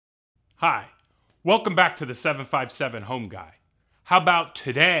Hi, welcome back to the 757 Home Guy. How about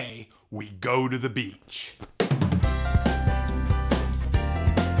today we go to the beach?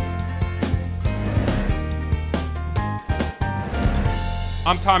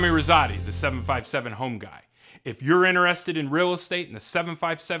 I'm Tommy Rosati, the 757 Home Guy. If you're interested in real estate in the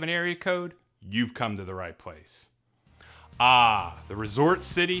 757 area code, you've come to the right place. Ah, the resort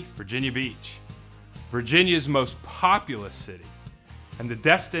city, Virginia Beach. Virginia's most populous city and the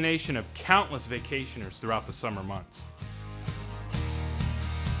destination of countless vacationers throughout the summer months.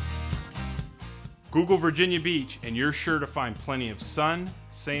 Google Virginia Beach and you're sure to find plenty of sun,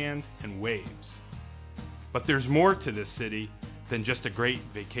 sand, and waves. But there's more to this city than just a great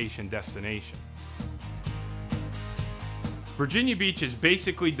vacation destination. Virginia Beach is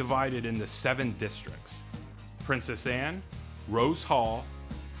basically divided into 7 districts: Princess Anne, Rose Hall,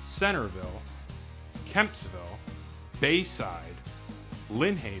 Centerville, Kempsville, Bayside,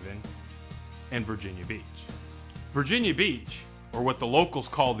 Lynn Haven, and Virginia Beach. Virginia Beach, or what the locals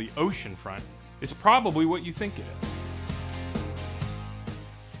call the oceanfront, is probably what you think it is.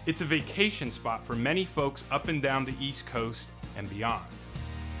 It's a vacation spot for many folks up and down the East Coast and beyond.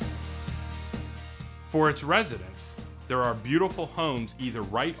 For its residents, there are beautiful homes either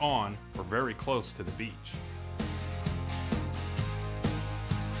right on or very close to the beach.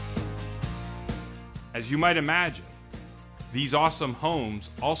 As you might imagine, these awesome homes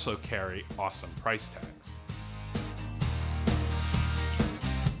also carry awesome price tags.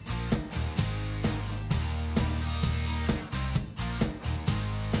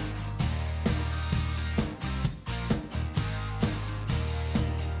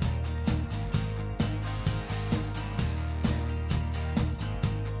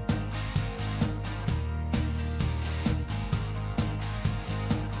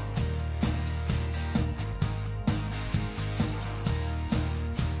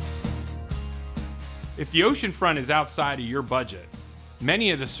 If the oceanfront is outside of your budget, many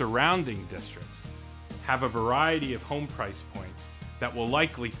of the surrounding districts have a variety of home price points that will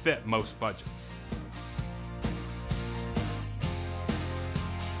likely fit most budgets.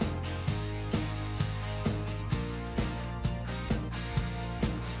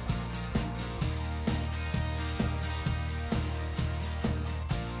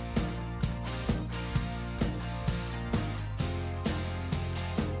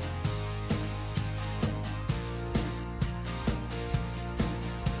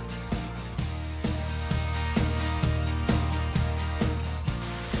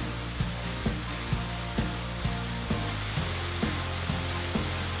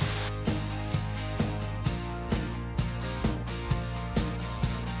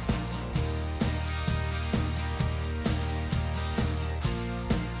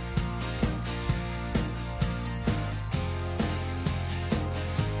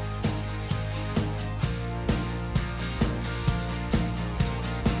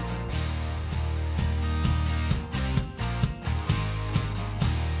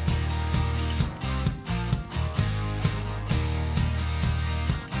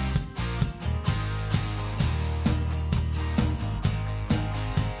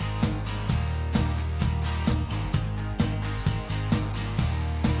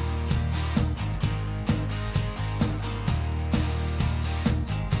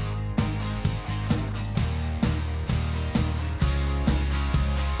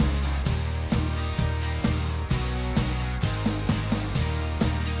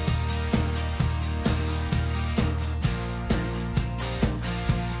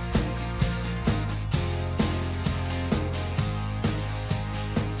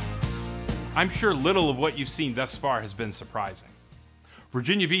 I'm sure little of what you've seen thus far has been surprising.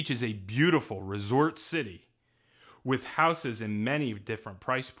 Virginia Beach is a beautiful resort city with houses in many different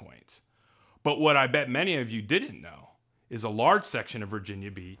price points. But what I bet many of you didn't know is a large section of Virginia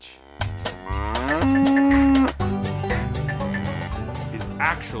Beach is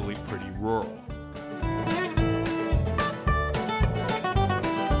actually pretty rural.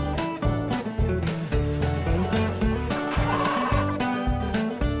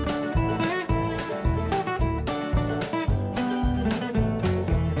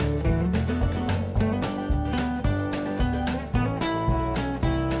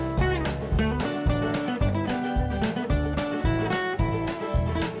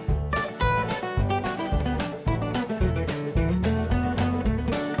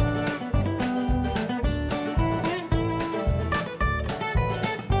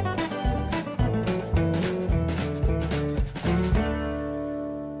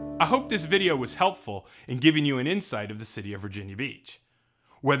 I hope this video was helpful in giving you an insight of the city of Virginia Beach.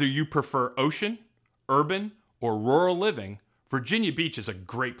 Whether you prefer ocean, urban, or rural living, Virginia Beach is a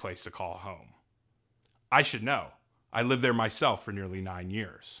great place to call home. I should know. I lived there myself for nearly 9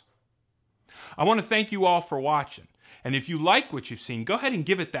 years. I want to thank you all for watching. And if you like what you've seen, go ahead and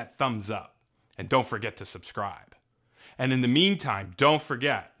give it that thumbs up. And don't forget to subscribe. And in the meantime, don't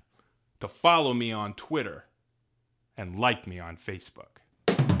forget to follow me on Twitter and like me on Facebook.